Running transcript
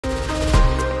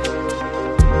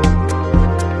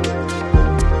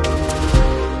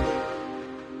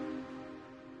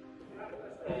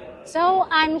So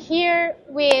I'm here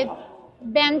with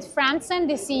Frandsen,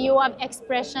 the CEO of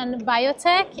ExpreS2ion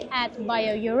Biotech at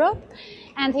BioEurope,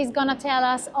 and he's going to tell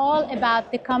us all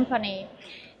about the company.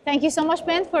 Thank you so much,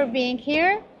 Ben, for being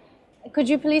here. Could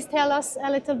you please tell us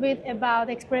a little bit about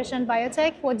ExpreS2ion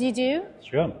Biotech? What do you do?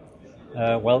 Sure.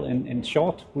 Well, in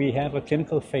short, we have a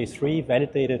clinical phase 3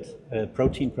 validated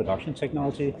protein production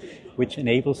technology, which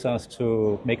enables us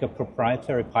to make a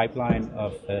proprietary pipeline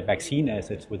of vaccine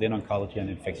assets within oncology and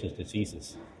infectious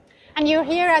diseases. And you're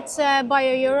here at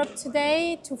BioEurope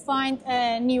today to find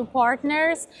new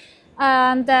partners.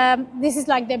 And this is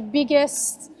like the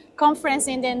biggest conference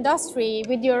in the industry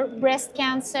with your breast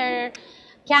cancer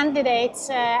candidates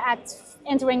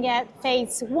entering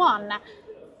phase 1.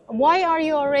 Why are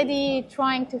you already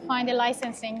trying to find a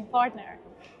licensing partner?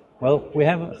 Well, we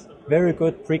have very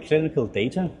good preclinical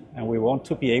data, and we want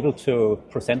to be able to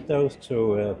present those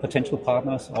to potential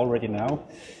partners already now.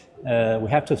 We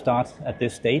have to start at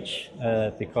this stage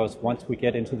because once we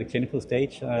get into the clinical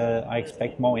stage, I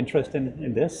expect more interest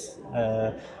in this,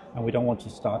 and we don't want to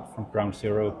start from ground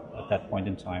zero at that point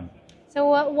in time.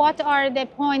 So what are the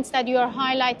points that you are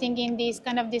highlighting in these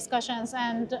kind of discussions,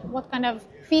 and what kind of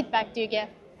feedback do you get?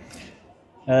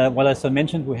 Well, as I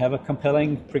mentioned, we have a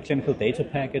compelling preclinical data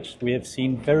package. We have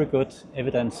seen very good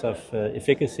evidence of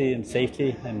efficacy and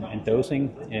safety and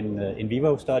dosing in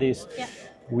vivo studies. Yeah.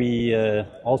 We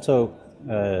also,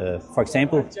 for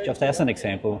example, just as an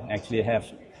example, actually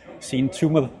have seen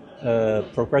tumor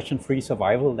progression-free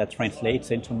survival that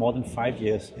translates into more than 5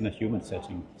 years in a human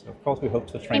setting. So, of course, we hope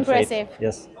to translate. Impressive.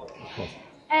 Yes, of course.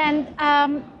 And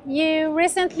you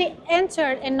recently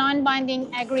entered a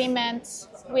non-binding agreement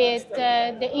with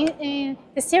the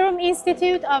Serum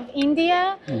Institute of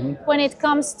India when it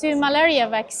comes to malaria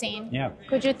vaccine. Yeah.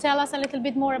 Could you tell us a little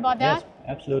bit more about that? Yes,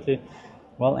 absolutely.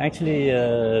 Well, actually,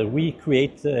 we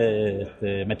create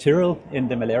the material in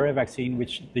the malaria vaccine,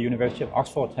 which the University of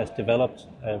Oxford has developed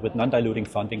with non-diluting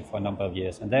funding for a number of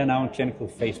years. And they're now in clinical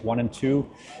phase 1 and 2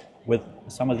 with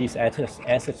some of these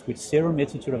assets which Serum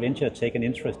Institute of India take an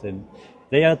interest in.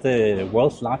 They are the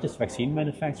world's largest vaccine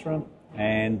manufacturer,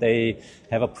 and they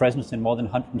have a presence in more than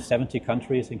 170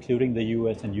 countries, including the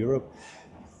US and Europe.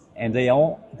 And they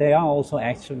are also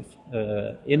active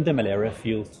in the malaria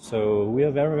field. So we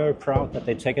are very, very proud that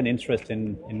they take an interest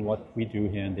in what we do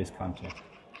here in this context.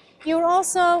 You're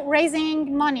also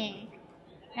raising money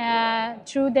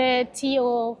through the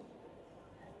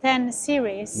TO10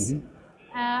 series.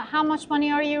 How much money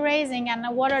are you raising, and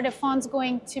what are the funds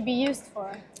going to be used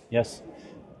for? Yes.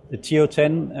 The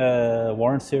TO10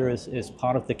 warrant series is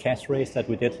part of the cash raise that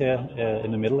we did here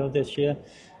in the middle of this year.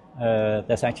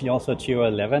 There's actually also a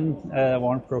TO11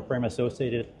 warrant program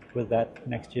associated with that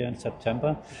next year in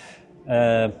September.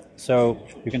 So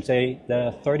you can say there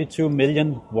are 32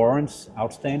 million warrants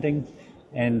outstanding,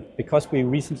 and because we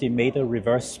recently made a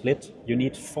reverse split, you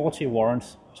need 40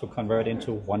 warrants to convert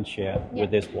into one share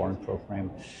with this warrant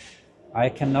program. I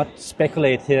cannot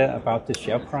speculate here about the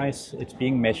share price. It's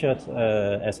being measured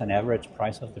as an average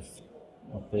price of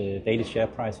the daily share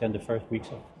price here in the first weeks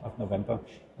of November.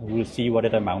 We'll see what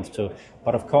it amounts to.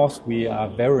 But of course, we are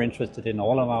very interested in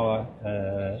all of our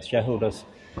shareholders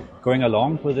going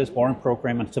along with this warrant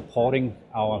program and supporting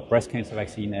our breast cancer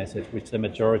vaccine assets, which the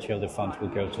majority of the funds will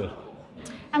go to.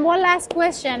 And one last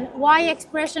question, why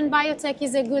ExpreS2ion Biotech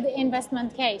is a good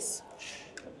investment case?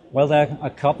 Well, there are a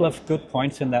couple of good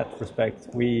points in that respect.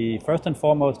 We first and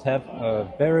foremost have a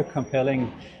very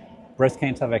compelling breast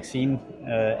cancer vaccine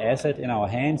asset in our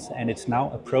hands, and it's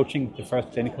now approaching the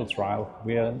first clinical trial.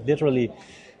 We are literally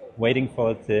waiting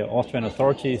for the Austrian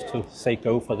authorities to say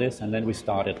go for this, and then we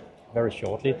start it very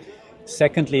shortly.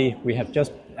 Secondly, we have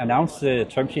just announced the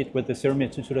term sheet with the Serum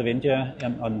Institute of India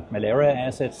on malaria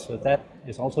assets, so that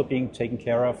is also being taken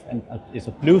care of and is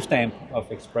a blue stamp of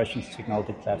ExpreS2ion's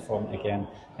technology platform again.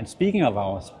 And speaking of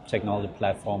our technology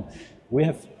platform, we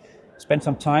have spent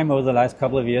some time over the last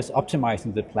couple of years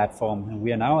optimizing the platform, and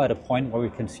we are now at a point where we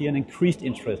can see an increased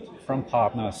interest from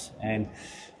partners and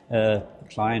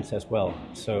clients as well.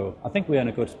 So I think we are in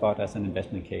a good spot as an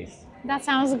investment case. That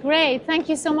sounds great. Thank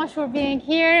you so much for being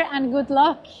here, and good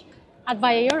luck at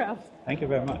BioEurope. Thank you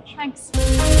very much. Thanks.